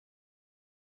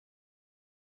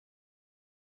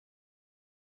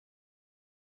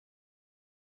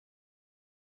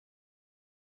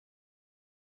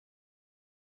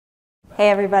Hey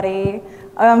everybody.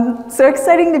 So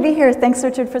exciting to be here. Thanks,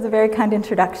 Richard, for the very kind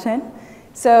introduction.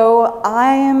 So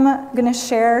I'm going to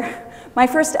share my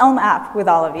first Elm app with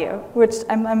all of you, which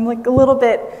I'm like a little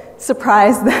bit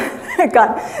surprised that I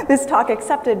got this talk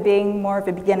accepted, being more of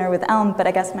a beginner with Elm. But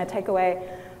I guess my takeaway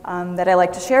that I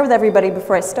like to share with everybody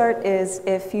before I start is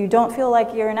if you don't feel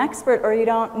like you're an expert or you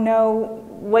don't know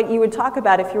what you would talk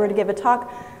about if you were to give a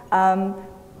talk,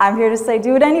 I'm here to say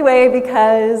do it anyway,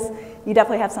 because you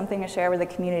definitely have something to share with the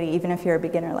community, even if you're a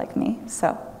beginner like me.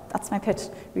 So that's my pitch.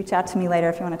 Reach out to me later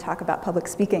if you want to talk about public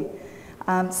speaking.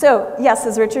 So yes,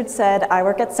 as Richard said, I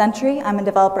work at Sentry. I'm a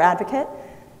developer advocate.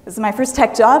 This is my first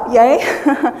tech job, yay.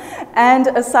 And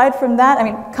aside from that, I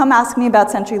mean, come ask me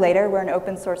about Sentry later. We're an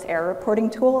open source error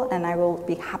reporting tool, and I will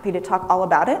be happy to talk all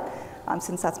about it,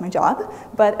 since that's my job.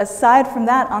 But aside from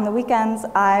that, on the weekends,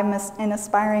 I'm an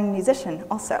aspiring musician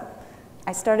also.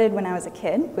 I started when I was a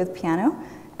kid with piano,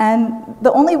 and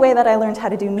the only way that I learned how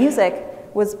to do music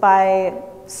was by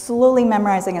slowly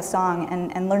memorizing a song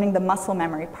and learning the muscle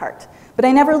memory part. But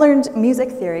I never learned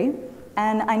music theory,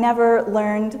 and I never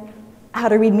learned how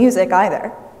to read music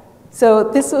either. So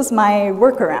this was my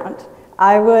workaround.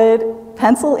 I would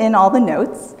pencil in all the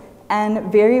notes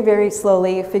and very, very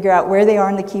slowly figure out where they are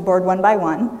on the keyboard one by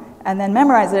one, and then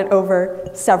memorize it over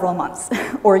several months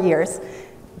or years.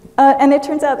 And it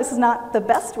turns out this is not the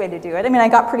best way to do it. I mean, I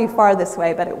got pretty far this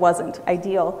way, but it wasn't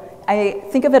ideal. I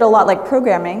think of it a lot like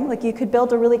programming. Like, you could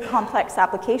build a really complex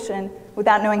application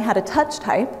without knowing how to touch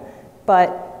type,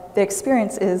 but the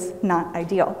experience is not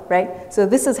ideal, right? So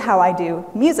this is how I do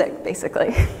music,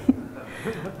 basically.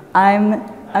 I'm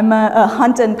a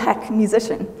hunt and peck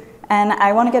musician, and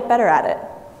I want to get better at it.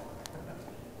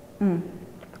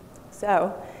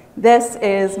 So this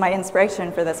is my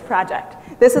inspiration for this project.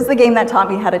 This is the game that taught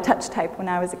me how to touch type when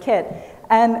I was a kid.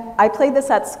 And I played this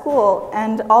at school,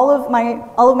 and all of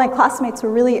my classmates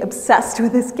were really obsessed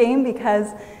with this game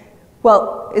because,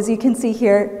 well, as you can see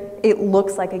here, it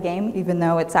looks like a game, even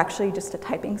though it's actually just a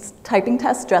typing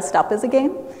test dressed up as a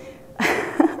game.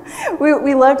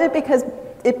 we loved it because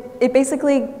it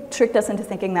basically tricked us into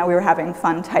thinking that we were having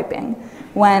fun typing,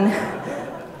 when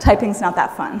typing's not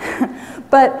that fun.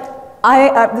 But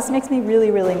this makes me really,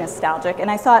 really nostalgic,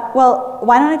 and I thought, well,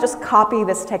 why don't I just copy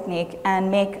this technique and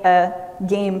make a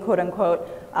game, quote unquote,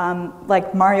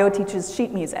 like Mario teaches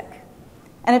sheet music.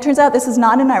 And it turns out this is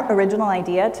not an original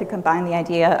idea to combine the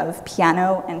idea of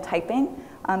piano and typing.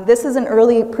 This is an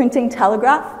early printing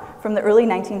telegraph from the early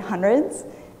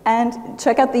 1900s, and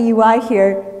check out the UI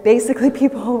here. Basically,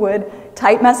 people would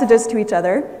type messages to each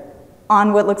other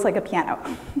on what looks like a piano.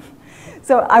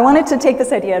 So I wanted to take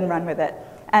this idea and run with it.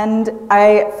 And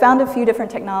I found a few different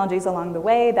technologies along the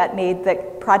way that made the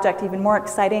project even more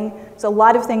exciting. So a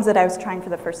lot of things that I was trying for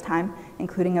the first time,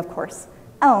 including, of course,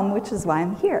 Elm, which is why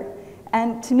I'm here.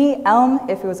 And to me, Elm,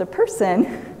 if it was a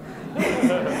person,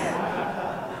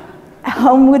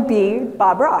 Elm would be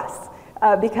Bob Ross,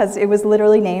 because it was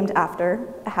literally named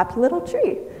after a happy little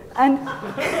tree. And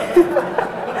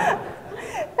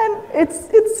and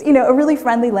it's you know, a really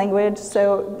friendly language,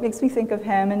 so it makes me think of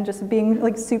him and just being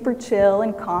like super chill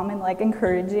and calm and like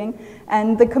encouraging.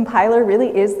 And the compiler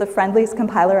really is the friendliest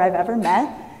compiler I've ever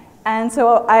met. And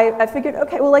so I figured,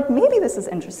 okay, well, like, maybe this is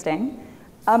interesting.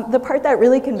 The part that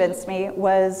really convinced me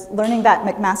was learning that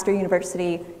McMaster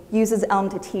University uses Elm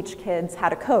to teach kids how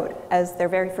to code as their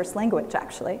very first language,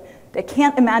 actually. I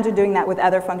can't imagine doing that with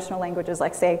other functional languages,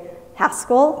 like, say,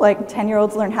 Haskell. Like,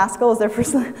 10-year-olds learn Haskell as their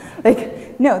first,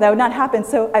 like, no, that would not happen.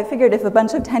 So I figured if a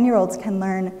bunch of 10-year-olds can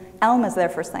learn Elm as their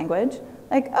first language,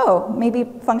 like, oh, maybe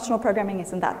functional programming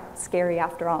isn't that scary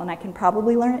after all, and I can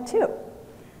probably learn it too.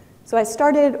 So I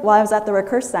started while I was at the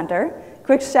Recurse Center.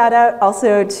 Quick shout out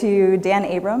also to Dan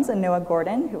Abrams and Noah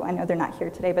Gordon, who I know they're not here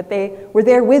today, but they were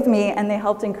there with me, and they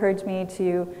helped encourage me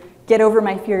to get over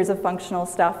my fears of functional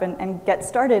stuff and get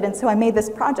started. And so I made this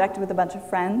project with a bunch of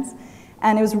friends,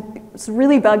 and it was a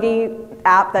really buggy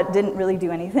app that didn't really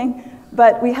do anything,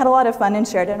 but we had a lot of fun and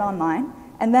shared it online.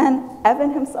 And then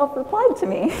Evan himself replied to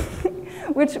me,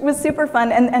 which was super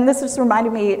fun. And this just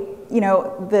reminded me, you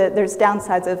know, there's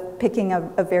downsides of picking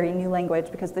a very new language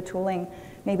because the tooling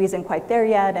maybe isn't quite there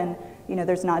yet, and you know,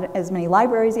 there's not as many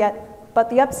libraries yet. But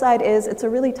the upside is it's a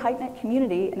really tight-knit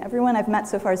community, and everyone I've met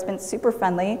so far has been super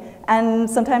friendly. And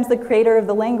sometimes the creator of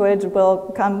the language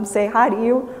will come say hi to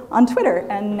you on Twitter,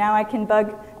 and now I can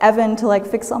bug Evan to like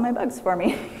fix all my bugs for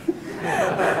me.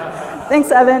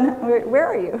 Thanks, Evan. Where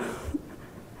are you?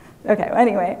 Okay,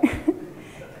 anyway.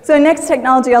 So next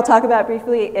technology I'll talk about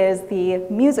briefly is the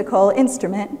musical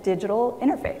instrument digital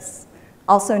interface,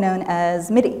 also known as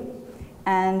MIDI.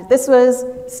 And this was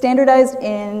standardized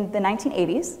in the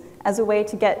 1980s, as a way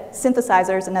to get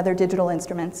synthesizers and other digital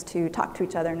instruments to talk to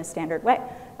each other in a standard way.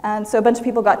 And so a bunch of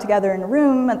people got together in a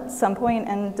room at some point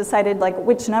and decided like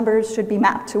which numbers should be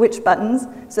mapped to which buttons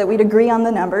so that we'd agree on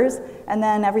the numbers, and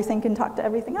then everything can talk to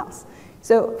everything else.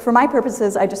 So for my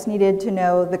purposes, I just needed to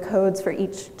know the codes for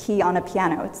each key on a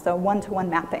piano. It's the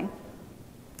one-to-one mapping.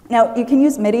 Now, you can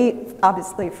use MIDI,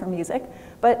 obviously, for music,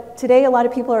 but today a lot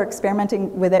of people are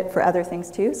experimenting with it for other things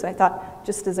too, so I thought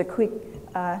just as a quick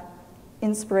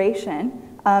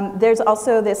inspiration, there's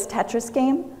also this Tetris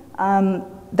game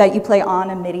that you play on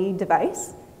a MIDI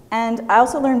device. And I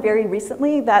also learned very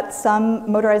recently that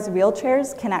some motorized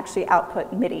wheelchairs can actually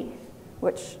output MIDI,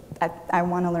 which I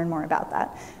want to learn more about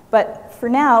that. But for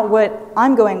now, what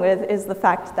I'm going with is the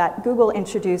fact that Google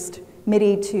introduced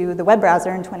MIDI to the web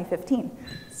browser in 2015.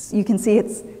 So you can see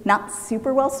it's not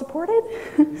super well supported,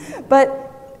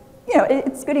 but you know,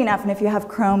 it's good enough, and if you have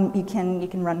Chrome, you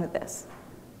can run with this.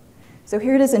 So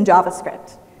here it is in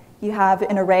JavaScript. You have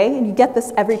an array, and you get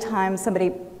this every time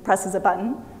somebody presses a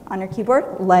button on your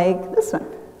keyboard, like this one.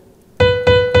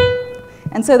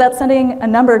 And so that's sending a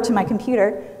number to my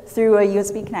computer through a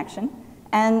USB connection.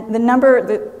 And the number,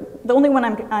 the only one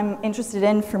I'm interested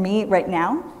in for me right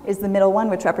now is the middle one,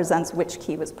 which represents which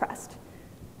key was pressed.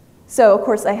 So, of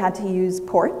course, I had to use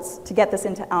ports to get this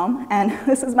into Elm, and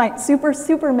this is my super,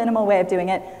 super minimal way of doing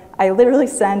it. I literally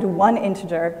send one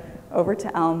integer over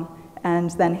to Elm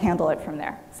and then handle it from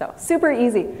there. So super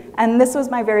easy. And this was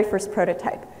my very first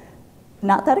prototype.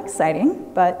 Not that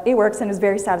exciting, but it works, and it was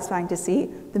very satisfying to see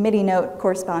the MIDI note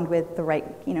correspond with the right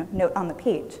note on the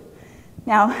page.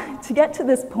 Now, to get to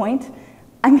this point,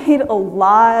 I made a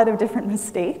lot of different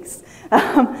mistakes.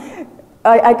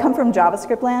 I come from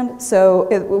JavaScript land, so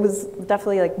it was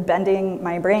definitely like bending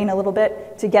my brain a little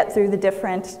bit to get through the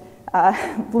different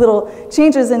little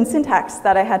changes in syntax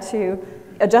that I had to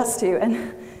adjust to.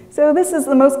 And so this is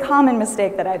the most common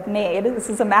mistake that I've made. This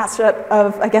is a mashup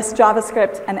of, I guess,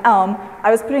 JavaScript and Elm.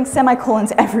 I was putting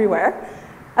semicolons everywhere.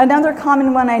 Another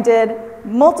common one I did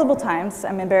multiple times,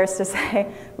 I'm embarrassed to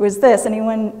say, was this.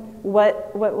 Anyone,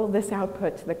 what will this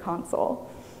output to the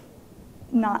console?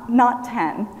 Not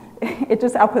 10. It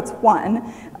just outputs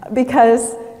 1,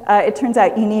 because it turns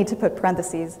out you need to put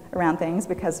parentheses around things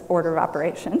because order of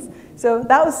operations. So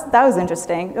that was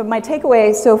interesting. My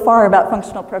takeaway so far about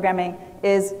functional programming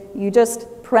is you just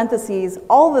parentheses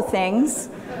all the things,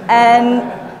 and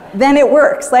then it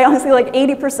works. Like honestly, like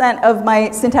 80% of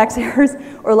my syntax errors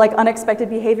or like unexpected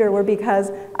behavior were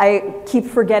because I keep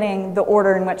forgetting the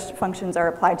order in which functions are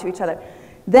applied to each other.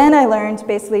 Then I learned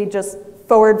basically just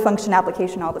forward function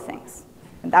application all the things,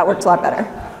 and that worked a lot better.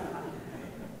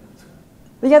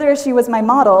 The other issue was my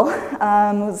model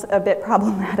was a bit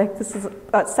problematic. This is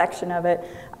a section of it.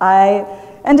 I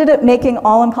ended up making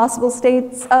all impossible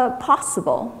states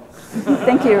possible.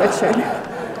 Thank you, Richard.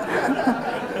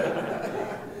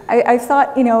 I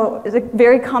thought, it's a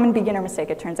very common beginner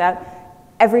mistake, it turns out.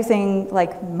 Everything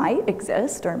like might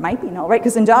exist or might be null, right?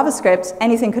 Because in JavaScript,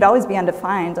 anything could always be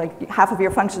undefined. Like half of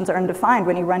your functions are undefined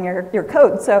when you run your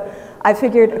code. So I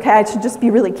figured, okay, I should just be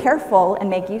really careful and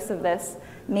make use of this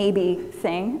maybe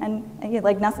thing, and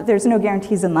like nothing, there's no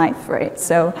guarantees in life, right?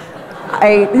 So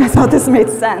I thought this made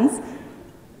sense.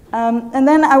 And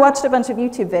then I watched a bunch of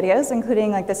YouTube videos,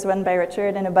 including like this one by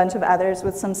Richard and a bunch of others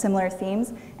with some similar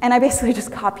themes, and I basically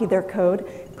just copied their code,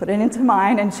 put it into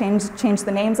mine, and changed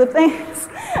the names of things.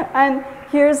 And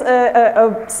here's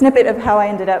a snippet of how I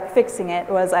ended up fixing it.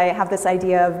 Was I have this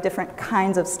idea of different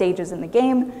kinds of stages in the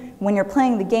game. When you're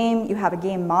playing the game, you have a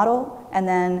game model, and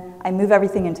then I move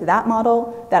everything into that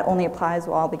model. That only applies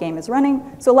while the game is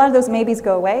running. So a lot of those maybes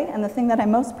go away, and the thing that I'm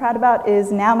most proud about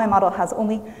is now my model has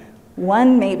only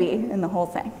one maybe in the whole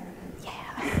thing.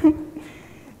 Yeah.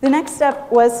 The next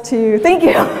step was to, thank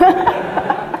you.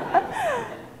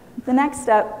 The next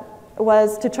step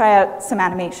was to try out some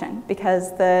animation,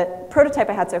 because the prototype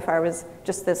I had so far was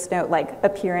just this note like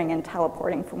appearing and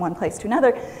teleporting from one place to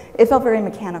another. It felt very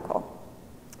mechanical.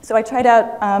 So I tried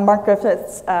out Mark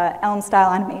Griffith's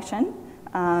Elm-style animation.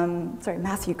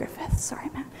 Matthew Griffith, sorry,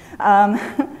 Matt.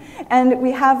 And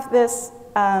we have this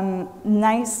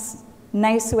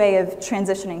nice way of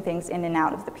transitioning things in and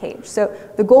out of the page. So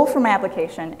the goal for my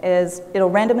application is it'll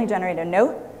randomly generate a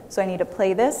note, so I need to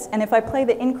play this, and if I play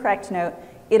the incorrect note,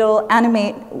 it'll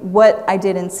animate what I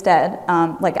did instead,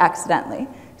 like accidentally.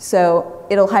 So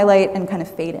it'll highlight and kind of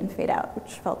fade in, fade out,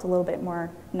 which felt a little bit more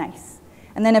nice.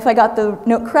 And then if I got the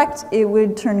note correct, it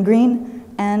would turn green,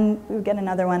 and we would get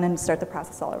another one and start the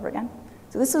process all over again.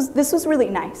 So this was really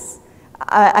nice.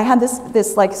 I had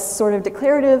this like sort of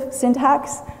declarative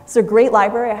syntax. It's a great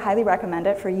library. I highly recommend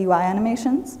it for UI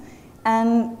animations.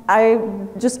 And I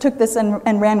just took this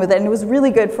and ran with it, and it was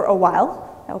really good for a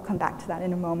while. I'll come back to that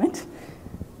in a moment.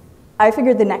 I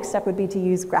figured the next step would be to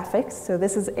use graphics. So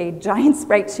this is a giant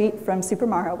sprite sheet from Super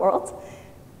Mario World.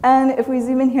 And if we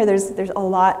zoom in here, there's a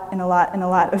lot and a lot and a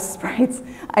lot of sprites.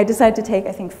 I decided to take,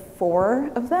 I think,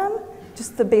 4 of them,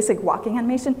 just the basic walking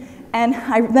animation. And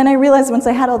then I realized once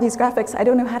I had all these graphics, I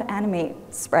don't know how to animate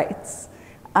sprites.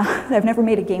 I've never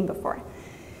made a game before.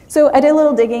 So I did a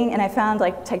little digging, and I found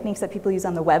techniques that people use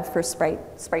on the web for sprite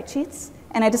sheets.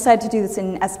 And I decided to do this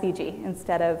in SVG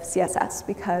instead of CSS,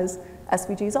 because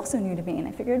SVG is also new to me. And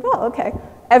I figured, well, OK,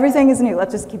 everything is new.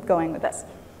 Let's just keep going with this.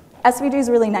 SVG is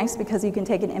really nice because you can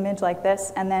take an image like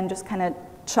this and then just kind of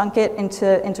chunk it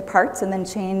into parts and then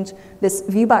change. This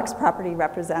viewbox property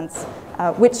represents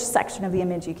which section of the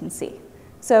image you can see.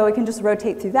 So we can just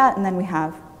rotate through that, and then we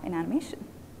have an animation.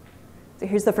 So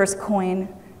here's the first coin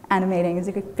animating. It's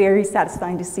very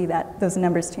satisfying to see that those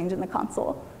numbers change in the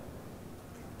console.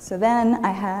 So then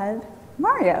I had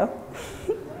Mario.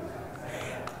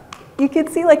 You could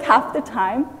see half the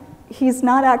time, he's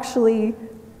not actually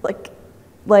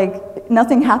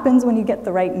nothing happens when you get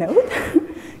the right note.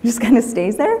 It just kind of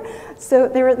stays there. So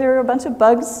there were a bunch of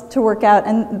bugs to work out.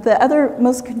 And the other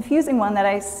most confusing one that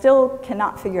I still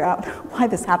cannot figure out why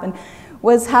this happened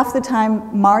was half the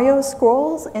time Mario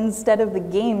scrolls instead of the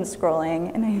game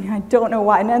scrolling. And I don't know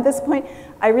why. And at this point,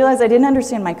 I realized I didn't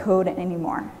understand my code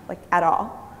anymore, at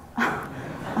all.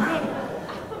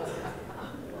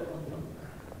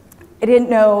 I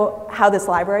didn't know how this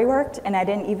library worked, and I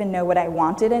didn't even know what I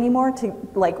wanted anymore,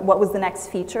 what was the next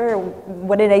feature, or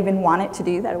what did I even want it to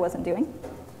do that it wasn't doing.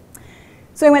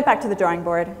 So I went back to the drawing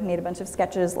board, made a bunch of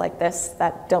sketches like this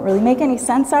that don't really make any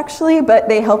sense, actually, but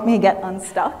they helped me get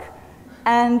unstuck.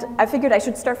 And I figured I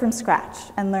should start from scratch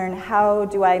and learn how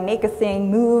do I make a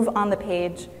thing move on the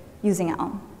page using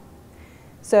Elm.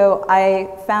 So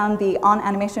I found the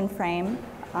on-animation frame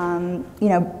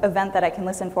event that I can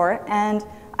listen for, and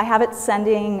I have it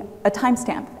sending a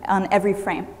timestamp on every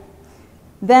frame.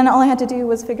 Then all I had to do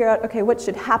was figure out, OK, what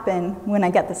should happen when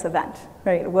I get this event,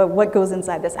 right? What goes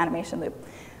inside this animation loop?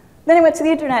 Then I went to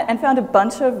the internet and found a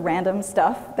bunch of random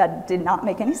stuff that did not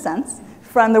make any sense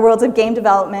from the worlds of game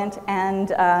development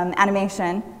and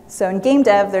animation. So in game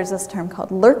dev, there's this term called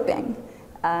lerping.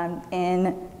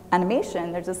 In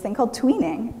animation, there's this thing called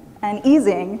tweening and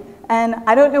easing. And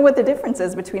I don't know what the difference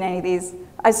is between any of these.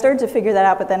 I started to figure that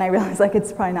out, but then I realized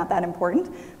it's probably not that important.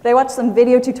 But I watched some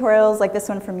video tutorials like this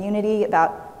one from Unity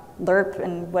about lerp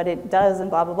and what it does and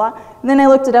blah, blah, blah. And then I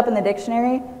looked it up in the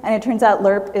dictionary, and it turns out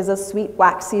lerp is a sweet,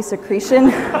 waxy secretion.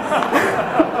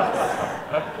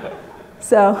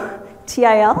 So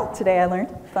TIL, today I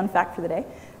learned, fun fact for the day.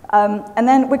 And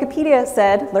then Wikipedia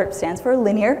said lerp stands for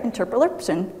linear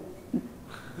interpolation.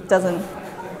 Doesn't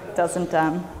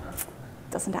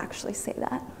actually say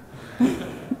that.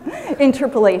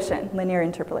 Interpolation, linear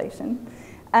interpolation.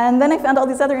 And then I found all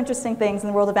these other interesting things in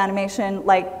the world of animation,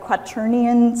 like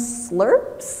quaternion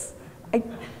slurps.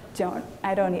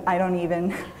 I don't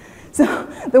even. So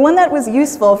the one that was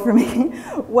useful for me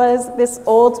was this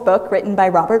old book written by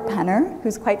Robert Penner,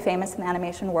 who's quite famous in the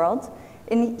animation world.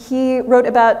 And he wrote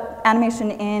about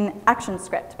animation in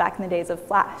ActionScript back in the days of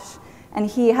Flash. And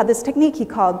he had this technique he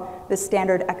called the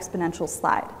standard exponential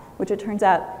slide, which it turns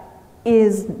out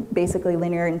is basically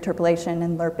linear interpolation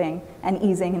and lerping and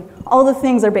easing. And all the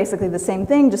things are basically the same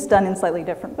thing, just done in slightly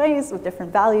different ways with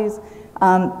different values.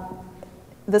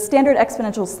 The standard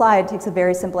exponential slide takes a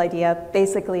very simple idea.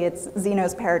 Basically, it's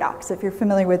Zeno's paradox, if you're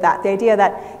familiar with that. The idea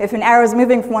that if an arrow is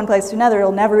moving from one place to another,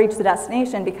 it'll never reach the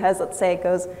destination because, let's say, it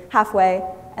goes halfway,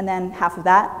 and then half of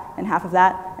that,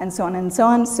 and so on and so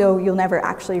on. So you'll never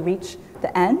actually reach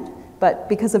the end. But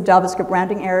because of JavaScript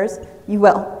rounding errors, you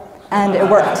will. And it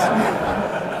worked.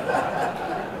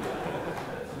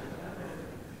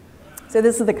 So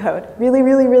this is the code. Really,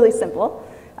 really, really simple.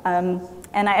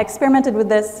 And I experimented with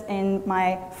this in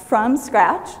my from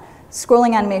scratch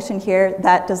scrolling animation here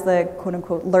that does the quote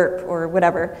unquote lerp or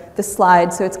whatever, the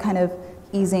slide. So it's kind of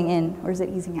easing in, or is it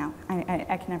easing out?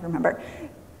 I can never remember.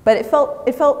 But it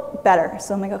felt better.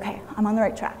 So I'm like, OK, I'm on the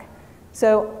right track.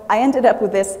 So I ended up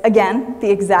with this, again, the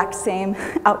exact same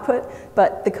output,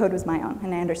 but the code was my own,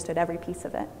 and I understood every piece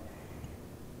of it.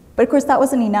 But of course, that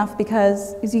wasn't enough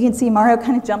because, as you can see, Mario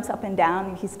kind of jumps up and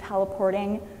down. He's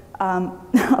teleporting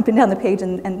up and down the page,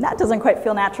 and that doesn't quite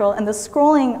feel natural. And the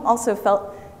scrolling also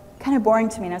felt kind of boring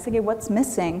to me. And I was thinking, what's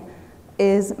missing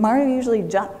is Mario usually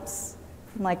jumps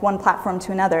from one platform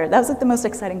to another. That was the most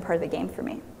exciting part of the game for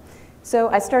me. So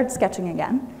I started sketching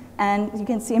again. And you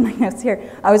can see in my notes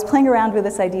here, I was playing around with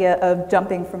this idea of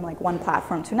jumping from like one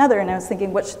platform to another, and I was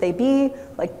thinking, what should they be?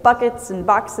 Like buckets and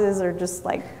boxes, or just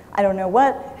like, I don't know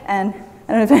what. And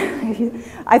I don't know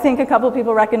if I think a couple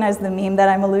people recognize the meme that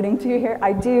I'm alluding to here.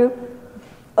 I do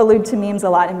allude to memes a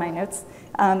lot in my notes.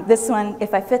 This one,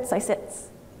 if I fits, I sits.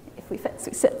 If we fits,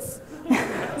 we sits.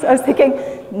 So I was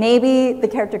thinking maybe the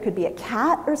character could be a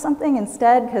cat or something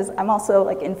instead, because I'm also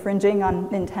like infringing on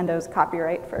Nintendo's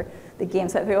copyright for the game.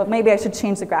 So I figured, well, maybe I should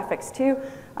change the graphics too.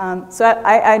 So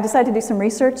I decided to do some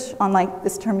research on like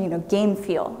this term, game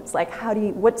feel. It's like,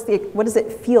 what does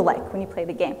it feel like when you play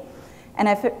the game? And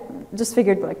I just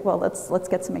figured, like, well, let's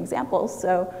get some examples.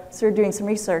 So started doing some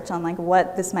research on like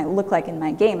what this might look like in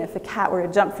my game if a cat were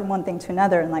to jump from one thing to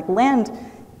another and like land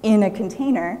in a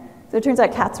container. So it turns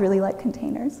out cats really like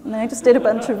containers. And then I just did a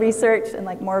bunch of research and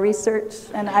like more research.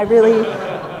 And I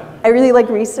really like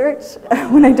research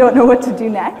when I don't know what to do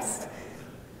next.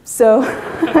 So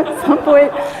at some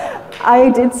point,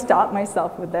 I did stop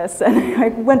myself with this, and I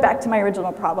went back to my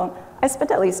original problem. I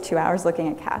spent at least 2 hours looking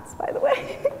at cats, by the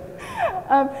way.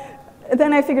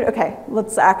 Then I figured, okay,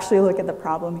 let's actually look at the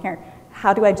problem here.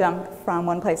 How do I jump from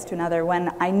one place to another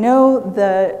when I know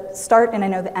the start and I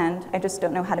know the end? I just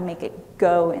don't know how to make it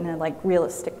go in a like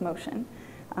realistic motion.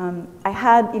 I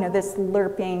had this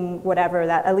lerping whatever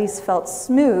that at least felt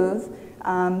smooth,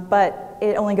 but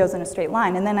it only goes in a straight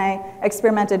line. And then I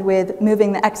experimented with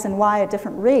moving the x and y at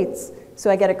different rates,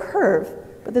 so I get a curve.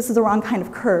 But this is the wrong kind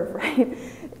of curve, right?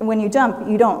 When you jump,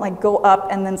 you don't like go up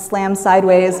and then slam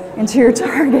sideways into your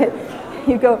target.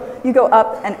 You go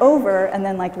up and over and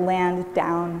then like land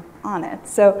down on it.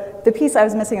 So the piece I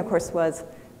was missing, of course, was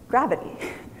gravity.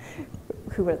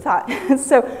 Who would have thought?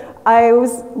 So I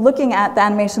was looking at the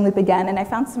animation loop again, and I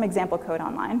found some example code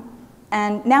online.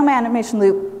 And now my animation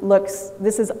loop looks,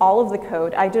 this is all of the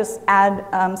code. I just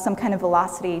add some kind of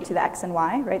velocity to the x and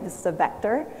y, right? This is a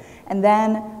vector. And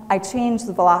then I change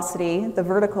the velocity, the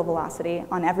vertical velocity,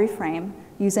 on every frame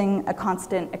using a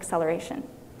constant acceleration.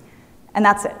 And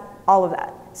that's it, all of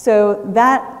that. So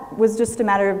that was just a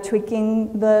matter of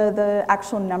tweaking the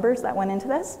actual numbers that went into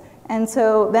this. And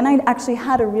so then I actually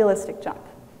had a realistic jump.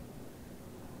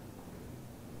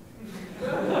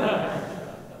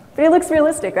 But it looks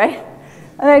realistic, right?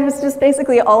 And I just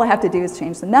basically all I have to do is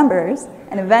change the numbers,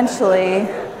 and eventually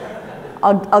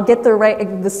I'll get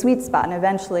the sweet spot, and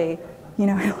eventually,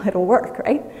 it'll work,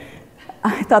 right?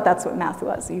 I thought that's what math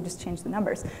was, so you just change the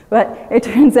numbers. But it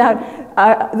turns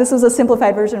out this was a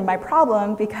simplified version of my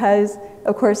problem because,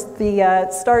 of course, the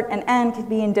start and end could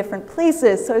be in different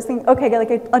places. So I was thinking,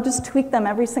 okay, I'll just tweak them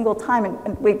every single time,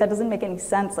 and wait, that doesn't make any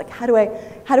sense. Like, how do I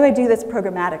do this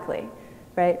programmatically,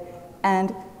 right?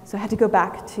 And so I had to go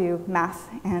back to math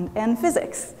and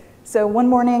physics. So one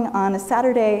morning on a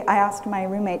Saturday, I asked my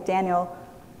roommate, Daniel,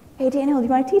 hey, Daniel, do you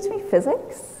want to teach me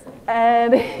physics?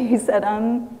 And he said,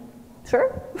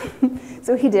 sure.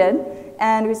 So he did.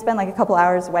 And we spent like a couple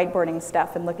hours whiteboarding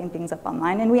stuff and looking things up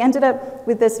online. And we ended up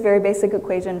with this very basic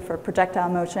equation for projectile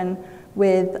motion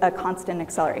with a constant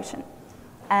acceleration.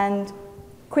 And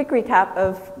quick recap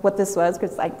of what this was,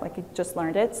 because I just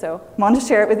learned it, so I wanted to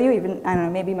share it with you. Even, I don't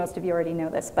know, maybe most of you already know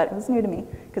this, but it was new to me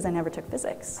because I never took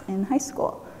physics in high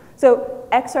school. So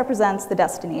x represents the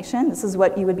destination. This is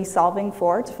what you would be solving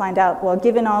for to find out, well,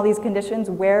 given all these conditions,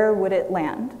 where would it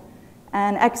land?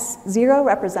 And x0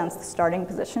 represents the starting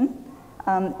position.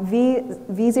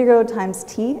 V0 times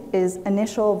t is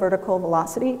initial vertical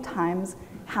velocity times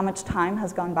how much time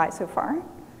has gone by so far.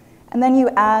 And then you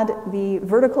add the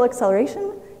vertical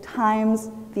acceleration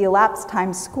times the elapsed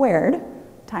time squared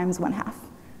times 1/2.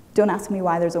 Don't ask me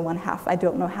why there's a 1/2. I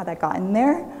don't know how that got in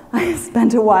there. I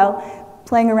spent a while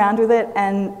playing around with it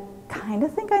and kind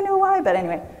of think I know why, but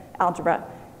anyway, algebra.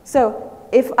 So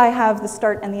if I have the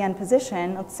start and the end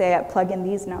position, let's say I plug in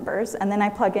these numbers, and then I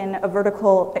plug in a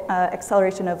vertical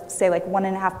acceleration of, say, like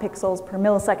 1.5 pixels per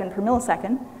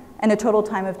millisecond, and a total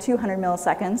time of 200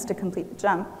 milliseconds to complete the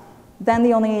jump, then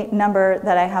the only number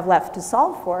that I have left to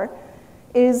solve for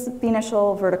is the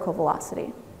initial vertical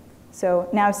velocity. So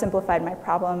now I've simplified my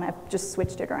problem. I've just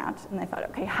switched it around. And I thought,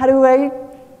 okay, how do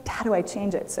I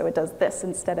change it so it does this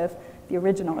instead of the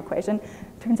original equation?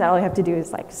 Turns out all I have to do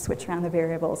is like switch around the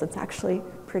variables. It's actually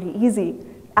pretty easy.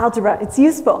 Algebra, it's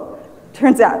useful,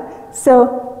 turns out.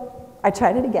 So I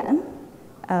tried it again.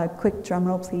 Quick drum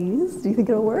roll, please. Do you think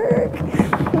it'll work?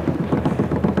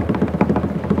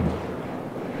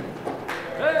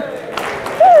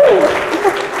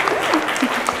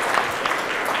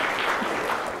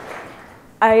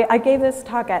 I gave this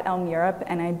talk at Elm Europe,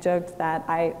 and I joked that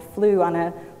I flew on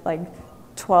a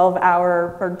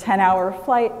 12-hour or 10-hour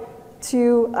flight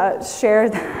to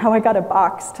share how I got a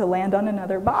box to land on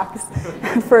another box.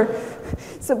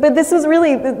 But this was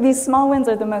really, these small wins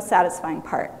are the most satisfying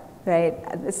part, right?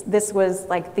 This was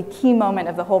like the key moment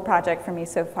of the whole project for me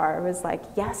so far. It was like,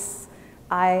 yes,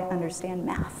 I understand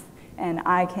math, and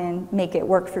I can make it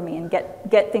work for me and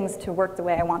get things to work the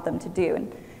way I want them to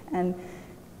do. And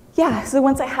yeah, so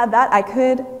once I had that, I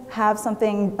could have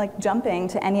something like jumping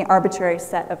to any arbitrary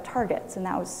set of targets, and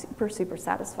that was super, super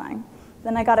satisfying.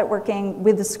 Then I got it working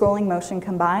with the scrolling motion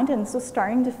combined, and so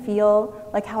starting to feel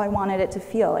like how I wanted it to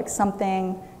feel, like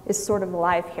something is sort of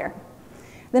alive here.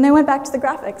 Then I went back to the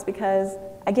graphics because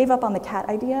I gave up on the cat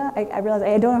idea. I realized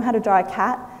I don't know how to draw a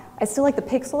cat. I still like the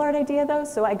pixel art idea though,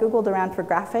 so I Googled around for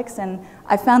graphics, and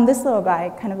I found this little guy,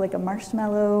 kind of like a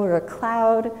marshmallow or a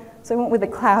cloud, so I went with the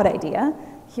cloud idea.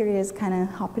 Here he is kind of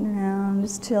hopping around,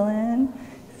 just chilling.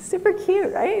 Super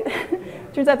cute, right?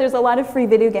 Turns out there's a lot of free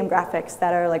video game graphics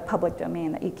that are like public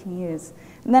domain that you can use.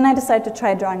 And then I decided to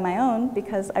try drawing my own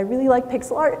because I really like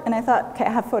pixel art, and I thought, okay,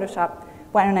 I have Photoshop,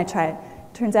 why don't I try it?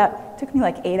 Turns out it took me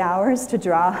like 8 hours to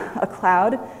draw a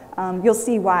cloud. You'll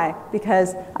see why,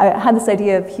 because I had this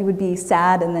idea of he would be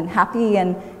sad and then happy,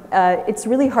 and it's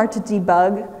really hard to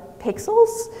debug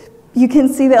pixels. You can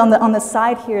see that on the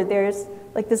side here, there's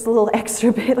like this little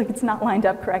extra bit, like it's not lined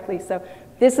up correctly. So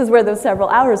this is where those several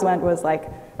hours went, was like,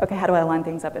 okay, how do I line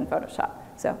things up in Photoshop?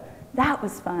 So that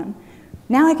was fun.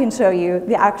 Now I can show you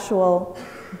the actual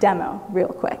demo real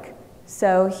quick.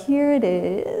 So here it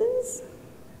is.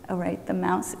 Oh, right, the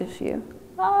mouse issue.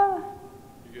 Ah.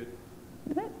 You good?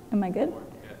 Is it? Am I good?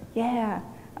 Yeah.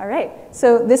 All right.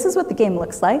 So this is what the game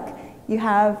looks like. You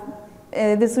have,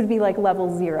 this would be like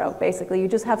level 0, basically. You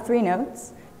just have 3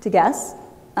 notes to guess.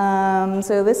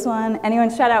 So this one, anyone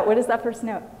shout out, what is that first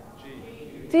note?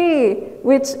 G. G,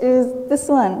 which is this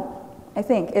one, I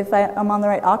think, if I'm on the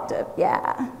right octave.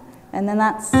 Yeah. And then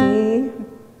that's C.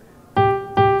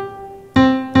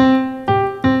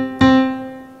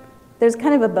 There's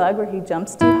kind of a bug where he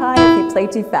jumps too high if you play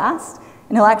too fast,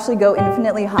 and he'll actually go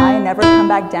infinitely high and never come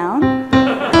back down.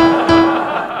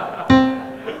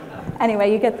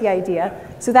 Anyway, you get the idea.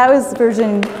 So that was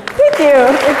version, thank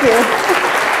you, thank you.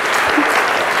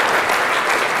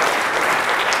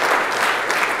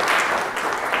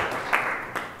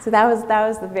 So that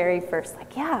was the very first,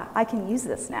 like, yeah, I can use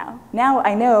this now. Now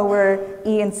I know where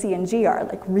E and C and G are,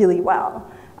 like, really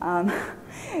well.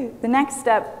 The next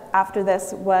step after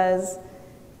this was,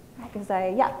 because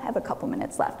I have a couple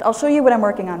minutes left. I'll show you what I'm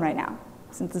working on right now,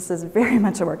 since this is very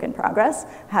much a work in progress.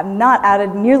 I have not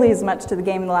added nearly as much to the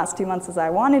game in the last 2 months as I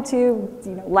wanted to.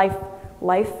 You know,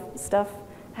 life stuff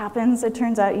happens. It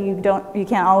turns out you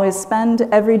can't always spend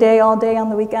every day, all day on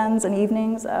the weekends and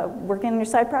evenings working on your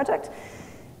side project.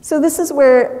 So this is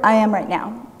where I am right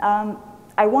now.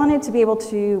 I wanted to be able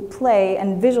to play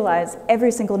and visualize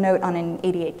every single note on an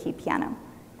 88-key piano.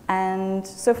 And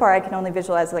so far I can only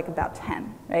visualize like about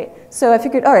 10, right? So I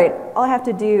figured, all right, all I have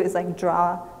to do is like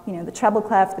draw, you know, the treble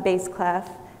clef, the bass clef,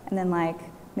 and then like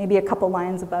maybe a couple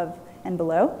lines above and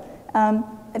below.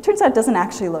 It turns out it doesn't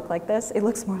actually look like this. It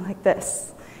looks more like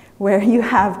this, where you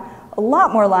have a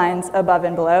lot more lines above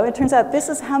and below. It turns out this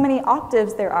is how many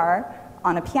octaves there are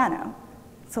on a piano.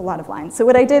 It's a lot of lines. So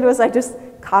what I did was I just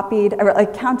copied, or I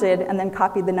counted and then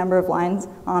copied the number of lines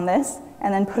on this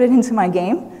and then put it into my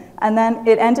game. And then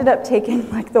it ended up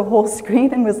taking like the whole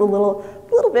screen and was a little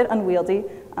bit unwieldy.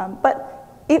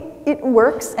 But it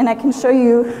works, and I can show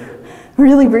you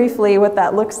really briefly what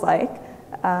that looks like.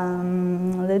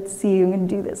 Let's see, I'm gonna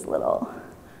do this little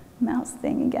mouse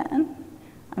thing again.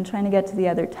 I'm trying to get to the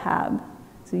other tab.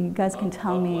 So you guys can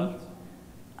tell me. Left.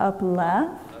 Up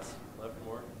left. Left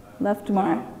more. Left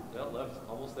more. Down left,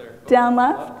 almost there. Oh, Down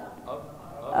left.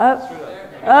 Up. Straight up.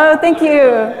 Oh, thank you.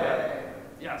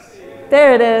 Yes.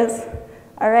 There it is.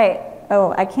 All right.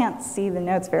 Oh, I can't see the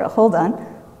notes very well. Hold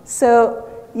on.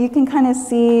 So you can kind of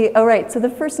see, oh, right. So the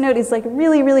first note is like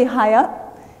really, really high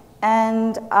up.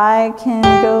 And I can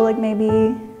go like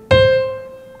maybe,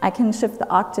 I can shift the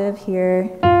octave here.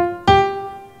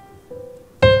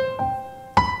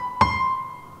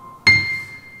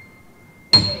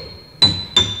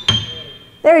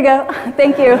 There we go.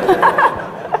 Thank you.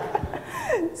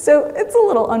 So it's a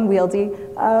little unwieldy.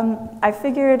 I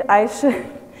figured I should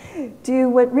do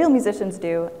what real musicians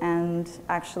do and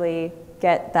actually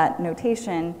get that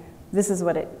notation. This is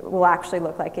what it will actually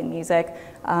look like in music.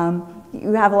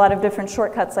 You have a lot of different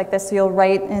shortcuts like this. So you'll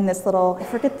write in this little, I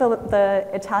forget the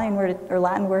Italian word or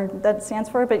Latin word that stands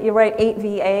for it, but you write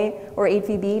 8VA or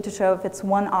 8VB to show if it's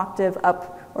one octave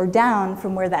up or down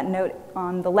from where that note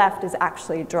on the left is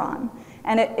actually drawn.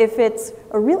 And if it's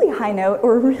a really high note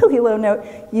or a really low note,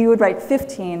 you would write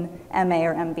 15 MA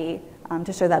or MB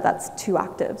to show that that's 2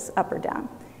 octaves up or down.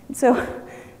 And so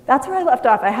that's where I left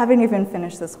off. I haven't even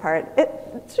finished this part. It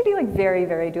should be like very,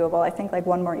 very doable. I think like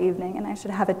one more evening and I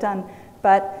should have it done.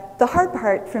 But the hard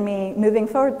part for me moving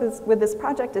forward with this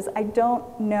project is I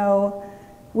don't know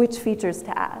which features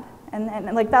to add.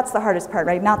 And like that's the hardest part,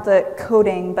 right? Not the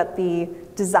coding, but the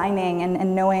designing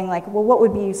and knowing like, well, what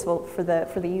would be useful for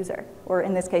the user, or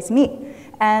in this case, me.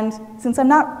 And since I'm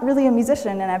not really a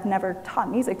musician and I've never taught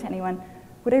music to anyone,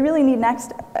 what I really need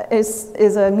next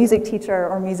is a music teacher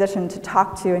or musician to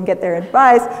talk to and get their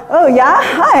advice. Oh yeah,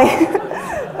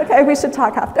 hi. Okay, we should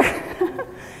talk after.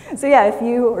 So yeah, if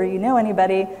you or you know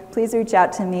anybody, please reach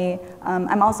out to me.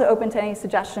 I'm also open to any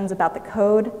suggestions about the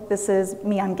code. This is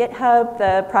me on GitHub.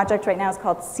 The project right now is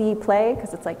called C Play,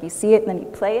 because it's like you see it and then you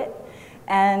play it.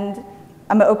 And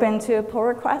I'm open to pull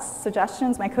requests,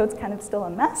 suggestions. My code's kind of still a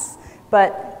mess,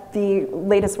 but the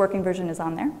latest working version is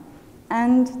on there.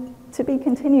 And to be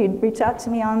continued, reach out to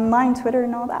me online, Twitter,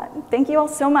 and all that. Thank you all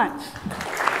so much.